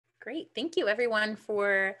Great. Thank you everyone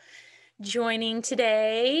for joining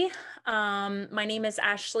today. My name is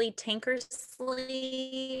Ashley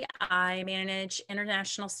Tankersley. I manage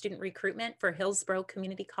international student recruitment for Hillsborough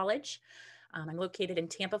Community College. I'm located in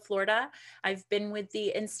Tampa, Florida. I've been with the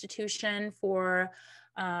institution for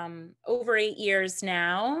over 8 years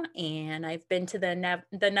now, and I've been to the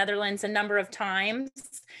Netherlands a number of times.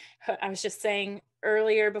 I was just saying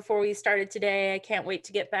earlier before we started today, I can't wait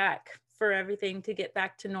to get back for everything to get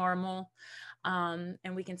back to normal. And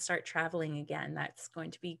we can start traveling again. That's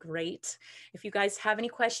going to be great. If you guys have any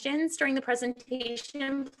questions during the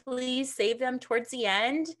presentation, please save them towards the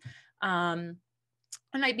end. And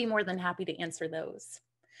I'd be more than happy to answer those.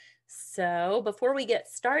 So before we get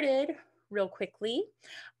started, real quickly,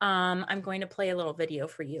 I'm going to play a little video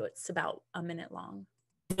for you. It's about a minute long.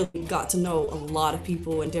 We got to know a lot of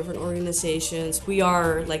people in different organizations. We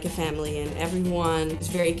are like a family and everyone is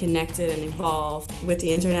very connected and involved. With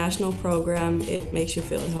the international program, it makes you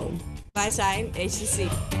feel at home. Wij zijn HCC.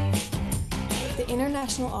 The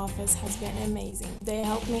international office has been amazing. They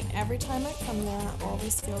help me every time I come there and I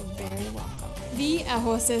always feel very welcome. Vi är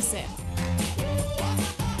HCC.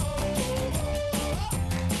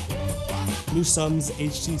 Nous sommes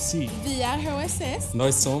HCC. Vi är HSS.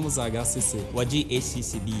 Nós somos HCC. Wadi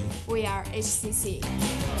HCCB. We are HCC.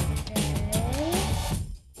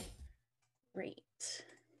 Great.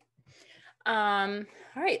 All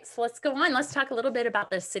right, so let's go on. Let's talk a little bit about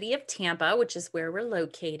the city of Tampa, which is where we're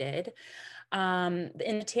located. In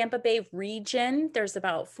the Tampa Bay region, there's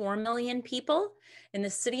about 4 million people. In the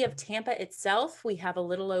city of Tampa itself, we have a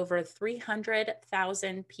little over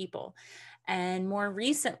 300,000 people. And more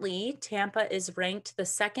recently, Tampa is ranked the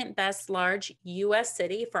second best large U.S.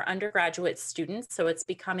 city for undergraduate students. So it's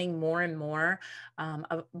becoming more and more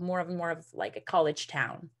of like a college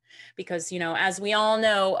town. Because, you know, as we all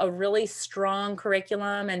know, a really strong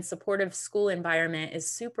curriculum and supportive school environment is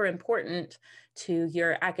super important to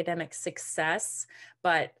your academic success,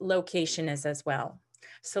 but location is as well.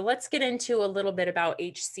 So let's get into a little bit about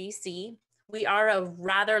HCC. We are a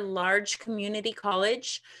rather large community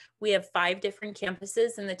college. We have 5 different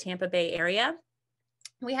campuses in the Tampa Bay area.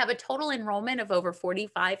 We have a total enrollment of over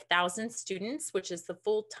 45,000 students, which is the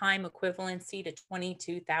full-time equivalency to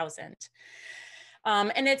 22,000.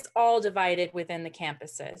 And it's all divided within the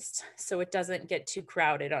campuses, so it doesn't get too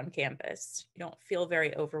crowded on campus. You don't feel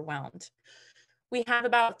very overwhelmed. We have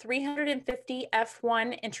about 350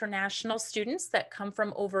 F1 international students that come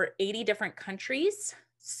from over 80 different countries.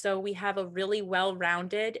 So we have a really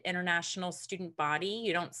well-rounded international student body.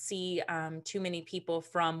 You don't see too many people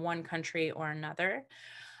from one country or another.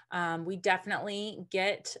 We definitely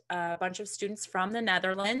get a bunch of students from the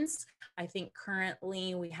Netherlands. I think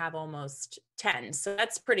currently we have almost 10, so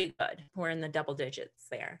that's pretty good. We're in the double digits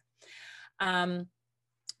there.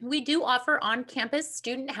 We do offer on-campus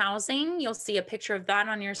student housing. You'll see a picture of that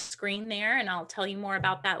on your screen there, and I'll tell you more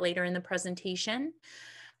about that later in the presentation.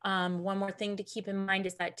 One more thing to keep in mind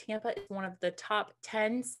is that Tampa is one of the top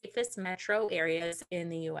 10 safest metro areas in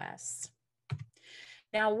the US.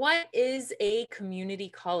 Now, what is a community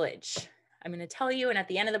college? I'm going to tell you, and at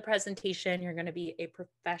the end of the presentation, you're going to be a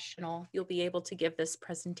professional. You'll be able to give this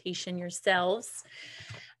presentation yourselves.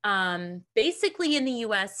 Basically in the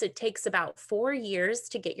US, it takes about 4 years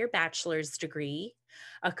to get your bachelor's degree.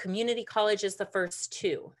 A community college is the first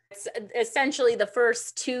 2. It's essentially the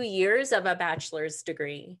first 2 years of a bachelor's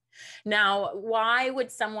degree. Now, why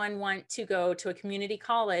would someone want to go to a community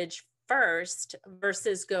college first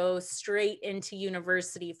versus go straight into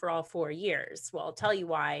university for all 4 years? Well, I'll tell you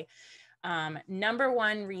why. Number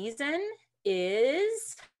one reason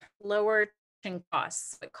is lower tuition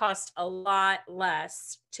costs. It costs a lot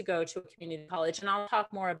less to go to a community college. And I'll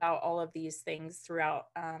talk more about all of these things throughout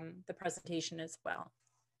the presentation as well.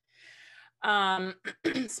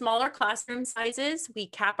 Smaller classroom sizes. We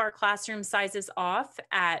cap our classroom sizes off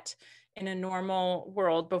at, in a normal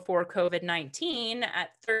world before COVID-19,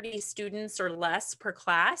 at 30 students or less per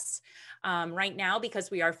class. Right now, because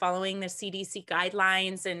we are following the CDC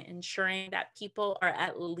guidelines and ensuring that people are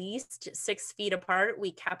at least 6 feet apart,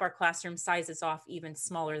 we cap our classroom sizes off even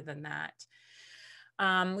smaller than that.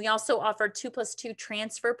 We also offer 2+2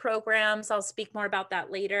 transfer programs. I'll speak more about that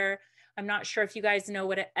later. I'm not sure if you guys know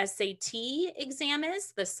what an SAT exam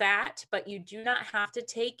is, the SAT, but you do not have to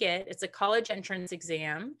take it. It's a college entrance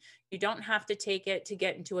exam. You don't have to take it to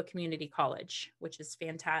get into a community college, which is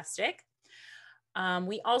fantastic.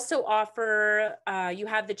 We also offer, you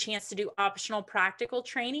have the chance to do optional practical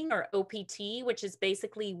training, or OPT, which is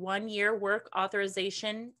basically 1 year work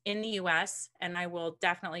authorization in the US. And I will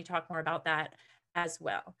definitely talk more about that as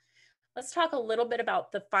well. Let's talk a little bit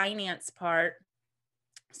about the finance part.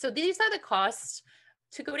 So these are the costs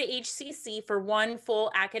to go to HCC for one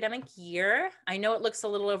full academic year. I know it looks a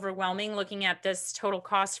little overwhelming looking at this total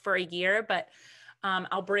cost for a year, but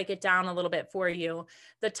I'll break it down a little bit for you.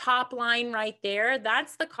 The top line right there,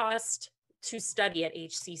 that's the cost to study at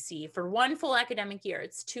HCC for one full academic year.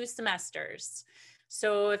 It's 2 semesters.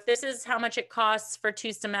 So if this is how much it costs for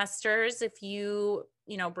 2 semesters, if you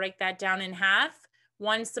break that down in half,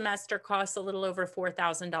 one semester costs a little over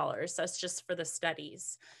 $4,000. That's just for the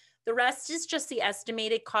studies. The rest is just the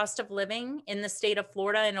estimated cost of living in the state of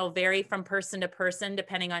Florida, and it'll vary from person to person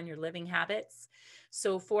depending on your living habits.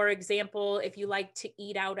 So for example, if you like to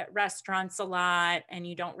eat out at restaurants a lot and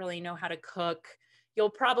you don't really know how to cook, you'll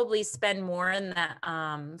probably spend more in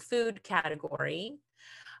the food category.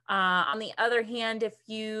 On the other hand, if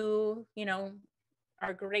you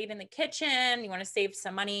are great in the kitchen, you want to save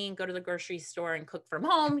some money and go to the grocery store and cook from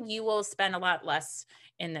home, you will spend a lot less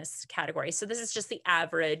in this category. So this is just the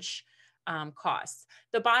average costs.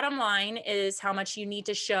 The bottom line is how much you need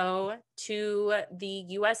to show to the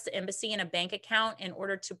U.S. Embassy in a bank account in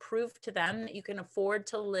order to prove to them that you can afford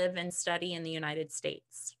to live and study in the United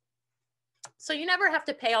States. So you never have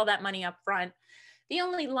to pay all that money up front. The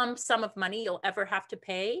only lump sum of money you'll ever have to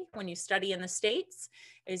pay when you study in the States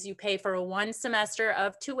is you pay for 1 semester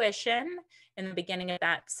of tuition in the beginning of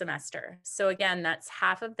that semester. So again, that's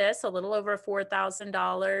half of this, a little over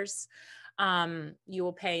 $4,000 you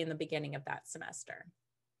will pay in the beginning of that semester.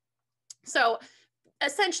 So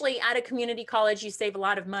essentially at a community college, you save a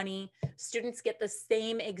lot of money. Students get the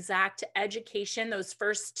same exact education those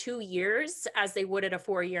first 2 years as they would at a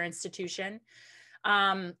 4-year institution.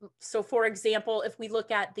 So for example, if we look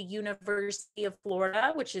at the University of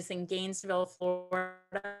Florida, which is in Gainesville,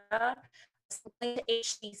 Florida,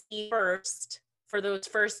 HCC first for those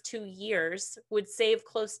first 2 years would save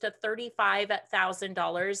close to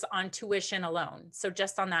 $35,000 on tuition alone. So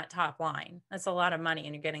just on that top line, that's a lot of money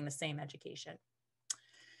and you're getting the same education.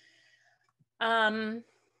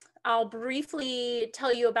 I'll briefly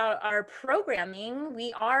tell you about our programming.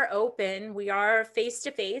 We are open, we are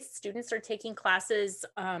face-to-face. Students are taking classes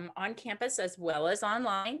on campus as well as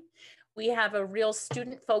online. We have a real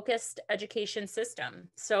student-focused education system.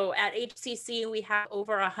 So at HCC, we have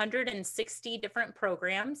over 160 different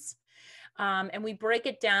programs, and we break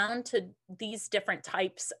it down to these different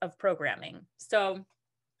types of programming. So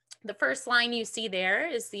the first line you see there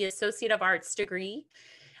is the Associate of Arts degree.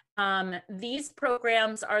 These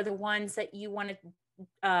programs are the ones that you want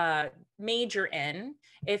to major in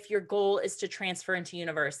if your goal is to transfer into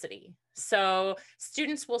university. So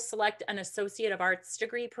students will select an Associate of Arts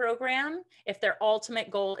degree program if their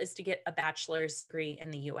ultimate goal is to get a bachelor's degree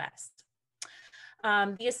in the US.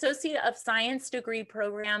 The Associate of Science degree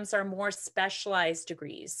programs are more specialized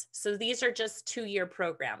degrees. So these are just 2-year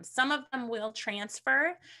programs. Some of them will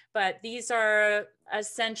transfer, but these are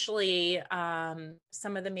essentially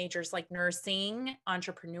some of the majors like nursing,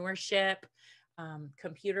 entrepreneurship,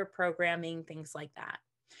 computer programming, things like that.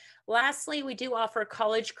 Lastly, we do offer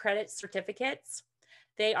college credit certificates.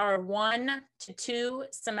 They are 1 to 2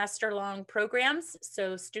 semester long programs.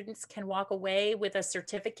 So students can walk away with a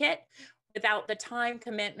certificate without the time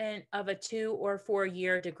commitment of a 2 or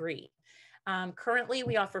 4-year degree. Currently,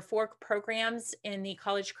 we offer 4 programs in the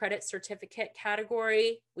college credit certificate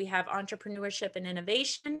category. We have entrepreneurship and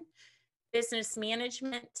innovation, business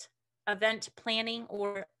management, event planning,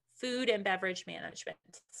 or food and beverage management.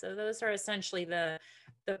 So those are essentially the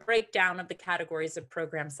breakdown of the categories of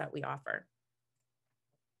programs that we offer.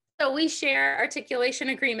 So we share articulation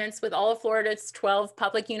agreements with all of Florida's 12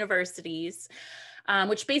 public universities,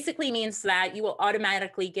 which basically means that you will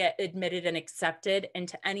automatically get admitted and accepted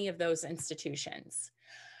into any of those institutions.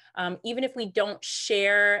 Even if we don't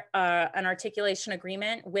share an articulation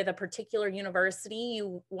agreement with a particular university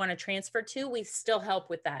you want to transfer to, we still help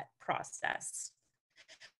with that process.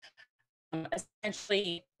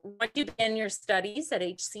 Essentially, once you begin your studies at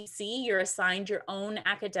HCC, you're assigned your own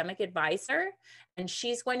academic advisor, and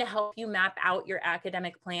she's going to help you map out your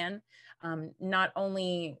academic plan, not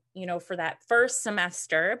only for that first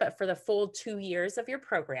semester, but for the full 2 years of your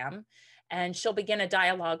program. And she'll begin a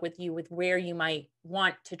dialogue with you with where you might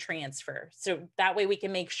want to transfer. So that way we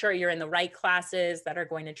can make sure you're in the right classes that are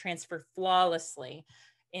going to transfer flawlessly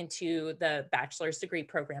into the bachelor's degree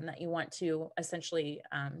program that you want to essentially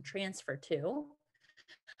transfer to.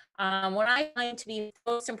 What I find to be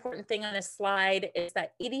the most important thing on this slide is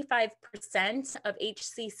that 85% of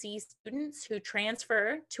HCC students who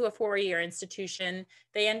transfer to a 4-year institution,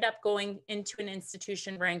 they end up going into an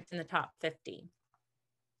institution ranked in the top 50.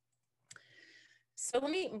 So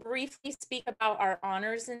let me briefly speak about our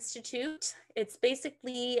Honors Institute. It's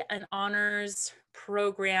basically an honors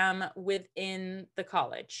program within the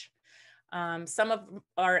college. Some of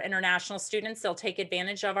our international students, they'll take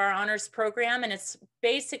advantage of our honors program, and it's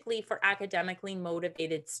basically for academically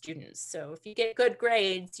motivated students. So if you get good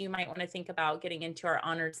grades, you might want to think about getting into our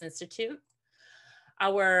Honors Institute.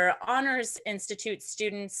 Our Honors Institute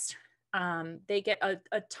students, they get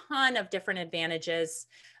a ton of different advantages.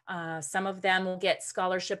 Some of them will get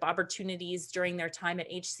scholarship opportunities during their time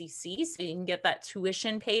at HCC, so you can get that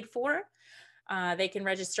tuition paid for. They can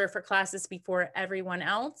register for classes before everyone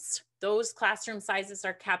else. Those classroom sizes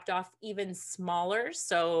are capped off even smaller.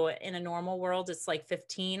 So in a normal world, it's like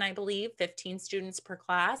 15, I believe, 15 students per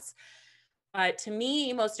class. But to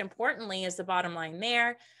me, most importantly, is the bottom line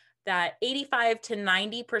there, that 85 to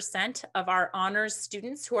 90% of our honors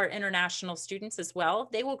students, who are international students as well,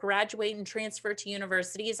 they will graduate and transfer to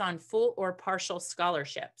universities on full or partial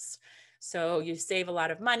scholarships. So you save a lot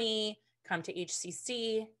of money, come to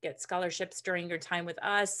HCC, get scholarships during your time with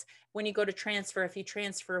us. When you go to transfer, if you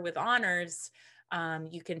transfer with honors,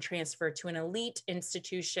 you can transfer to an elite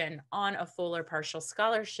institution on a full or partial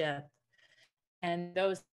scholarship. And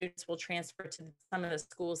those students will transfer to some of the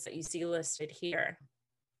schools that you see listed here.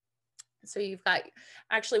 So you've got,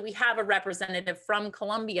 actually, we have a representative from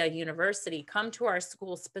Columbia University come to our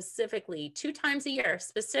school specifically 2 times a year,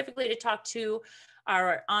 specifically to talk to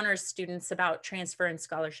our honors students about transfer and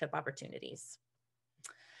scholarship opportunities.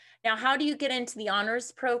 Now, how do you get into the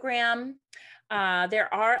honors program?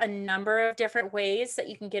 There are a number of different ways that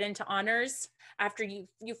you can get into honors. After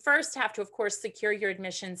you first have to, of course, secure your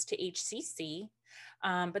admissions to HCC.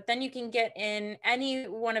 But then you can get in any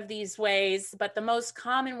one of these ways. But the most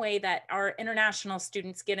common way that our international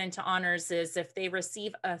students get into honors is if they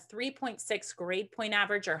receive a 3.6 grade point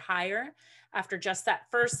average or higher after just that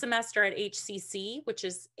first semester at HCC, which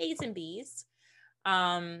is A's and B's,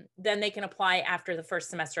 then they can apply after the first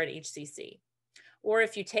semester at HCC. Or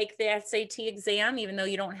if you take the SAT exam, even though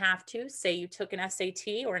you don't have to, say you took an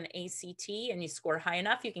SAT or an ACT and you score high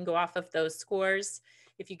enough, you can go off of those scores.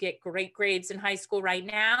 If you get great grades in high school right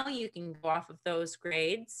now, you can go off of those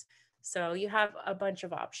grades. So you have a bunch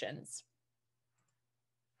of options.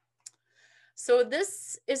 So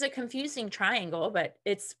this is a confusing triangle, but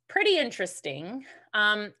it's pretty interesting.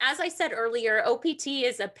 As I said earlier, OPT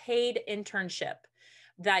is a paid internship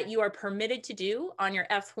that you are permitted to do on your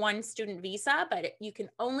F1 student visa, but you can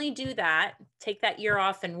only do that, take that year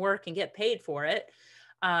off and work and get paid for it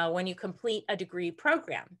when you complete a degree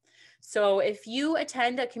program. So if you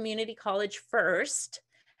attend a community college first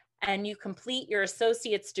and you complete your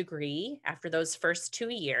associate's degree after those first 2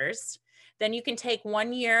 years, then you can take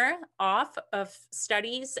 1 year off of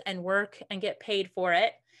studies and work and get paid for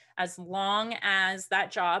it as long as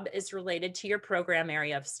that job is related to your program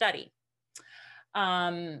area of study.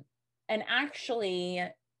 And actually,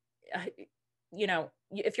 you know,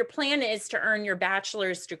 if your plan is to earn your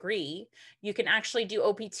bachelor's degree, you can actually do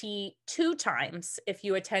OPT 2 times if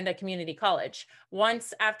you attend a community college.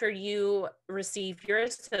 Once after you receive your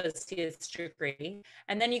associate's degree,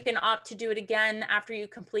 and then you can opt to do it again after you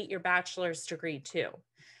complete your bachelor's degree too.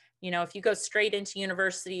 You know, if you go straight into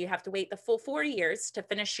university, you have to wait the full 4 years to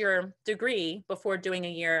finish your degree before doing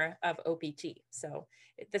a year of OPT. So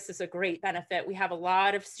this is a great benefit. We have a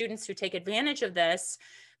lot of students who take advantage of this,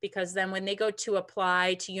 because then when they go to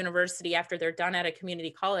apply to university after they're done at a community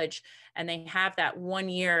college and they have that 1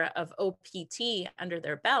 year of OPT under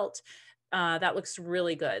their belt, that looks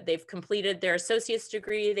really good. They've completed their associate's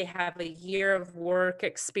degree, they have a year of work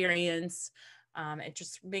experience. It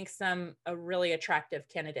just makes them a really attractive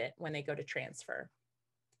candidate when they go to transfer.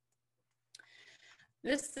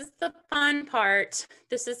 This is the fun part.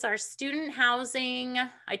 This is our student housing.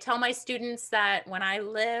 I tell my students that when I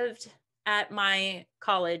lived at my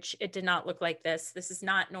college, it did not look like this. This is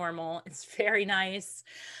not normal. It's very nice.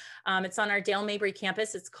 It's on our Dale Mabry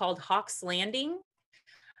campus. It's called Hawks Landing.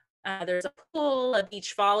 There's a pool, a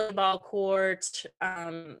beach volleyball court.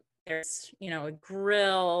 There's, you know, a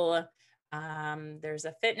grill. There's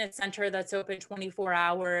a fitness center that's open 24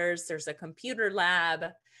 hours. There's a computer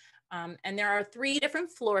lab. And there are 3 different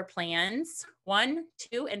floor plans, 1,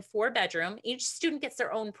 2, and 4 bedroom. Each student gets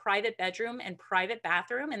their own private bedroom and private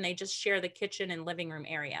bathroom, and they just share the kitchen and living room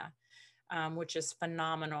area, which is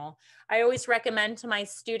phenomenal. I always recommend to my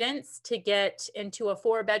students to get into a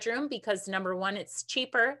 4 bedroom because number 1, it's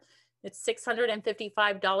cheaper. It's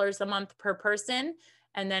 $655 a month per person.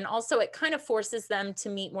 And then also it kind of forces them to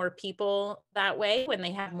meet more people that way when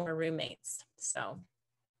they have more roommates. So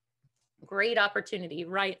great opportunity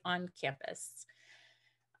right on campus.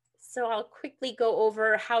 So I'll quickly go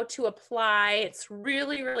over how to apply. It's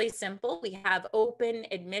really, really simple. We have open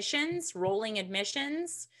admissions, rolling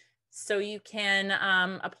admissions. So you can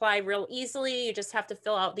apply real easily. You just have to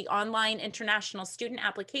fill out the online international student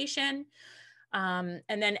application. And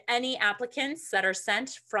then any applicants that are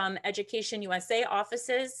sent from Education USA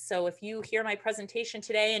offices. So if you hear my presentation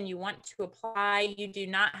today and you want to apply, you do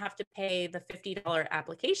not have to pay the $50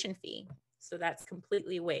 application fee. So that's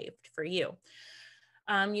completely waived for you.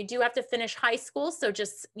 You do have to finish high school. So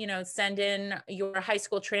just, send in your high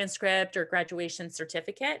school transcript or graduation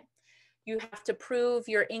certificate. You have to prove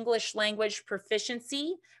your English language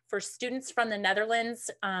proficiency. For students from the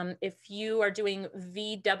Netherlands, if you are doing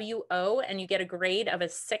VWO and you get a grade of a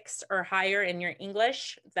 6 or higher in your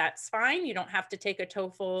English, that's fine. You don't have to take a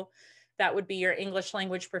TOEFL. That would be your English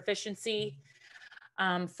language proficiency.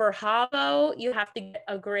 For HAVO, you have to get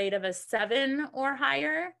a grade of a 7 or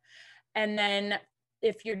higher. And then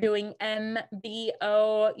if you're doing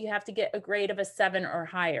MBO, you have to get a grade of a 7 or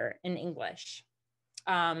higher in English.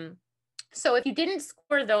 So if you didn't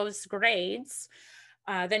score those grades,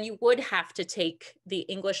 then you would have to take the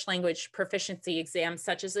English language proficiency exam,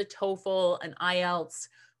 such as a TOEFL, an IELTS,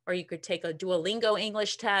 or you could take a Duolingo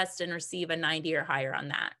English test and receive a 90 or higher on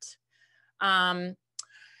that. And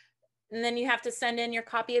then you have to send in your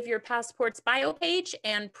copy of your passport's bio page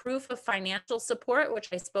and proof of financial support, which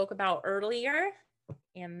I spoke about earlier.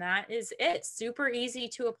 And that is it. Super easy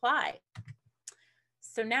to apply.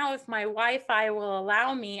 So now if my Wi-Fi will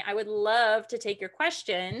allow me, I would love to take your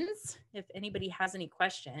questions if anybody has any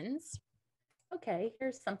questions. Okay,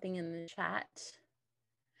 here's something in the chat.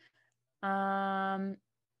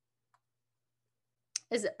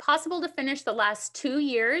 Is it possible to finish the last 2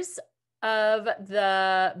 years of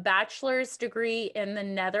the bachelor's degree in the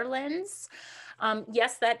Netherlands?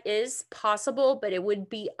 Yes, that is possible, but it would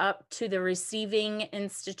be up to the receiving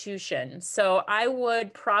institution. So I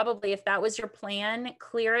would probably, if that was your plan,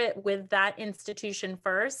 clear it with that institution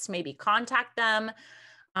first, maybe contact them,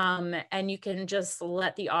 and you can just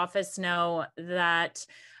let the office know that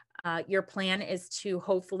your plan is to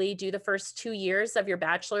hopefully do the first 2 years of your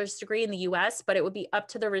bachelor's degree in the US, but it would be up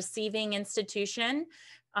to the receiving institution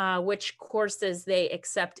which courses they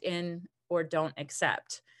accept in or don't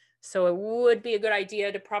accept. So it would be a good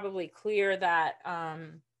idea to probably clear that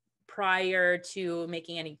prior to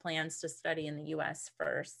making any plans to study in the US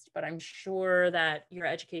first, but I'm sure that your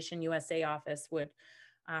Education USA office would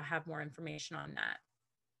have more information on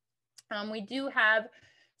that. We do have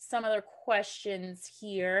some other questions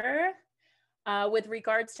here. With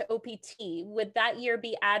regards to OPT, would that year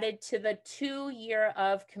be added to the 2 year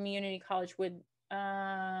of community college?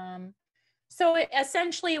 So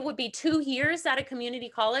essentially it would be 2 years at a community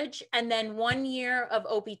college and then 1 year of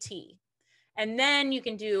OPT. And then you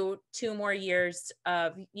can do 2 more years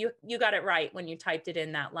of, you got it right when you typed it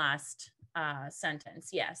in that last sentence,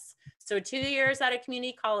 yes. So 2 years at a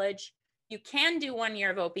community college, you can do 1 year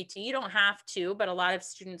of OPT. You don't have to, but a lot of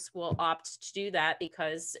students will opt to do that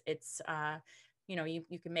because it's,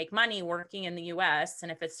 you can make money working in the US,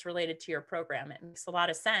 and if it's related to your program, it makes a lot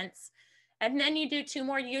of sense. And then you do 2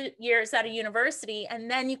 more years at a university, and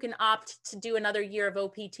then you can opt to do another year of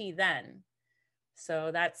OPT then. So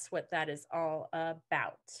that's what that is all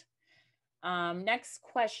about. Next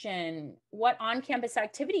question, what on-campus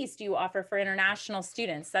activities do you offer for international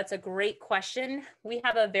students? That's a great question. We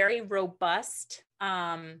have a very robust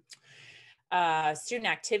student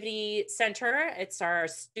activity center. It's our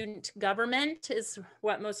student government is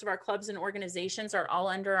what most of our clubs and organizations are all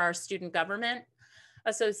under our student government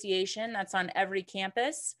association. That's on every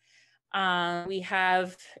campus. We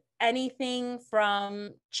have anything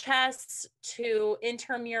from chess to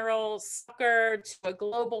intramural soccer to a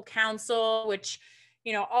global council, which,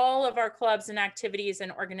 all of our clubs and activities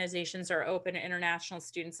and organizations are open to international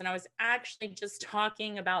students. And I was actually just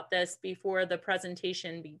talking about this before the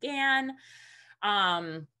presentation began,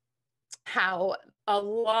 how a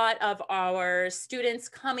lot of our students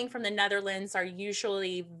coming from the Netherlands are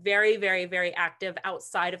usually very, very, very active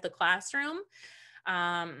outside of the classroom.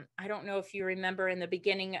 I don't know if you remember in the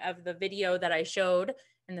beginning of the video that I showed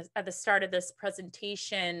at the start of this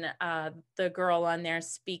presentation, the girl on there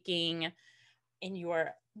speaking in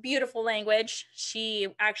your beautiful language. She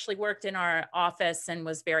actually worked in our office and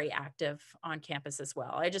was very active on campus as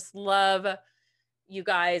well. I just love you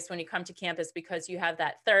guys when you come to campus because you have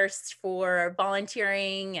that thirst for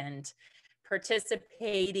volunteering and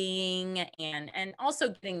participating and also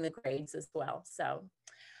getting the grades as well. So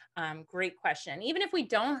great question. Even if we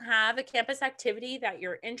don't have a campus activity that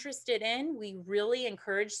you're interested in, we really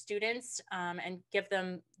encourage students and give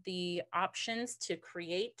them the options to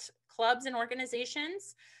create clubs and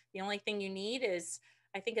organizations The only thing you need is,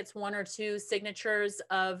 I think it's 1 or 2 signatures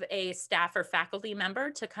of a staff or faculty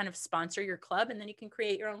member to kind of sponsor your club, and then you can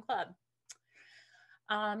create your own club.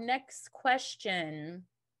 Next question.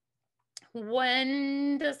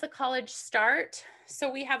 When does the college start?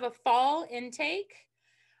 So we have a fall intake,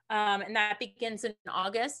 and that begins in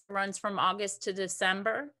August, runs from August to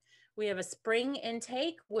December. We have a spring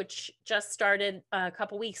intake, which just started a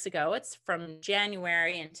couple weeks ago. It's from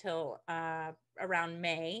January until around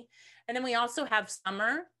May. And then we also have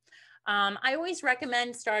summer. I always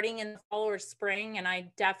recommend starting in the fall or spring, and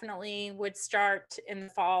I definitely would start in the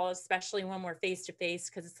fall, especially when we're face-to-face,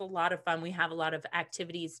 because it's a lot of fun. We have a lot of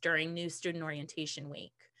activities during New Student Orientation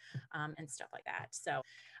Week and stuff like that. So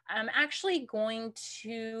I'm actually going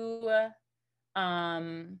to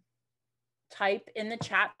type in the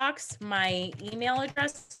chat box my email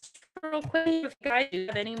address real quick. If you guys do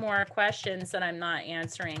have any more questions that I'm not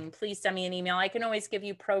answering, please send me an email. I can always give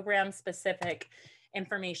you program specific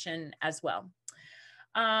information as well.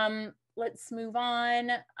 Let's move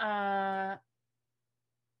on.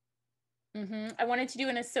 I wanted to do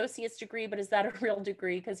an associate's degree, but is that a real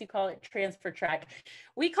degree? Because you call it transfer track.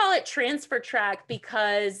 We call it transfer track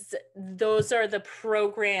because those are the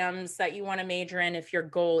programs that you want to major in if your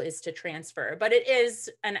goal is to transfer, but it is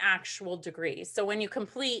an actual degree. So when you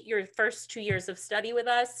complete your first 2 years of study with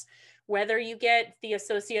us, whether you get the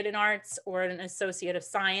associate in arts or an associate of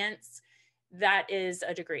science, that is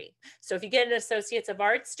a degree. So if you get an Associates of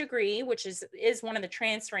Arts degree, which is one of the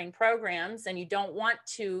transferring programs, and you don't want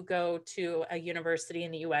to go to a university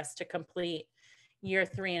in the US to complete year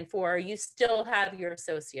 3 and 4, you still have your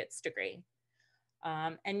associate's degree.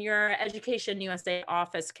 And your Education USA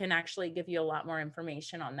office can actually give you a lot more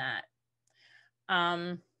information on that.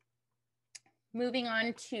 Moving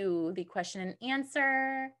on to the question and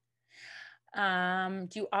answer.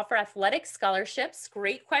 Do you offer athletic scholarships?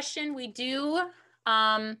 Great question. We do.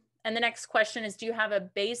 And the next question is, do you have a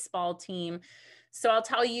baseball team? So I'll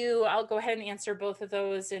tell you, I'll go ahead and answer both of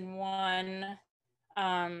those in one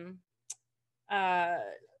moment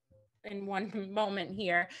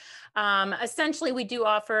here. Essentially, we do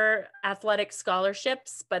offer athletic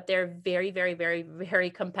scholarships, but they're very, very, very, very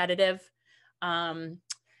competitive.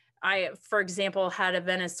 I, for example, had a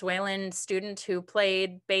Venezuelan student who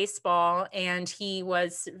played baseball, and he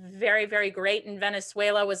was very, very great in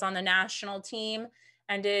Venezuela, was on the national team,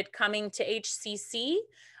 ended coming to HCC.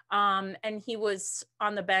 And he was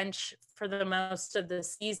on the bench for the most of the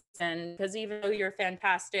season, because even though you're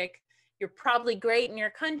fantastic, you're probably great in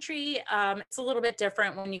your country, it's a little bit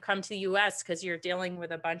different when you come to the US, because you're dealing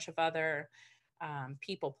with a bunch of other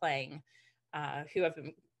people playing who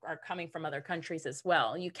are coming from other countries as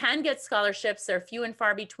well. You can get scholarships. They're few and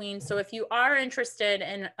far between. So if you are interested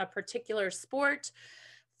in a particular sport,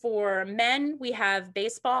 for men, we have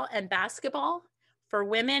baseball and basketball. For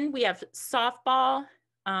women, we have softball,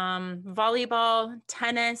 volleyball,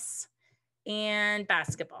 tennis, and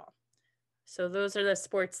basketball. So those are the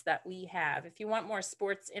sports that we have. If you want more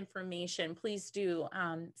sports information, please do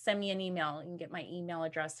send me an email. You can get my email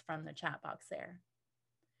address from the chat box there.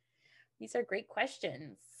 These are great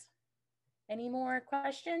questions. Any more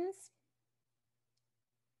questions?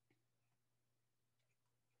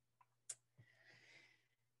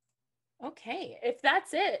 Okay, if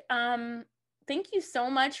that's it, thank you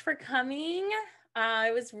so much for coming.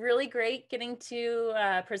 It was really great getting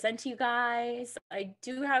to present to you guys. I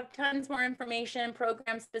do have tons more information,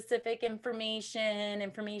 program-specific information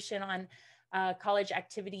on college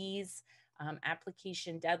activities,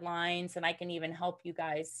 application deadlines, and I can even help you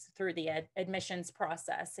guys through the admissions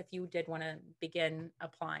process if you did want to begin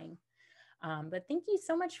applying. But thank you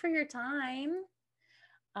so much for your time.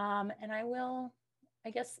 And I will, I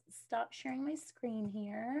guess, stop sharing my screen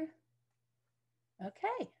here.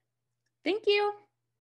 Okay, thank you.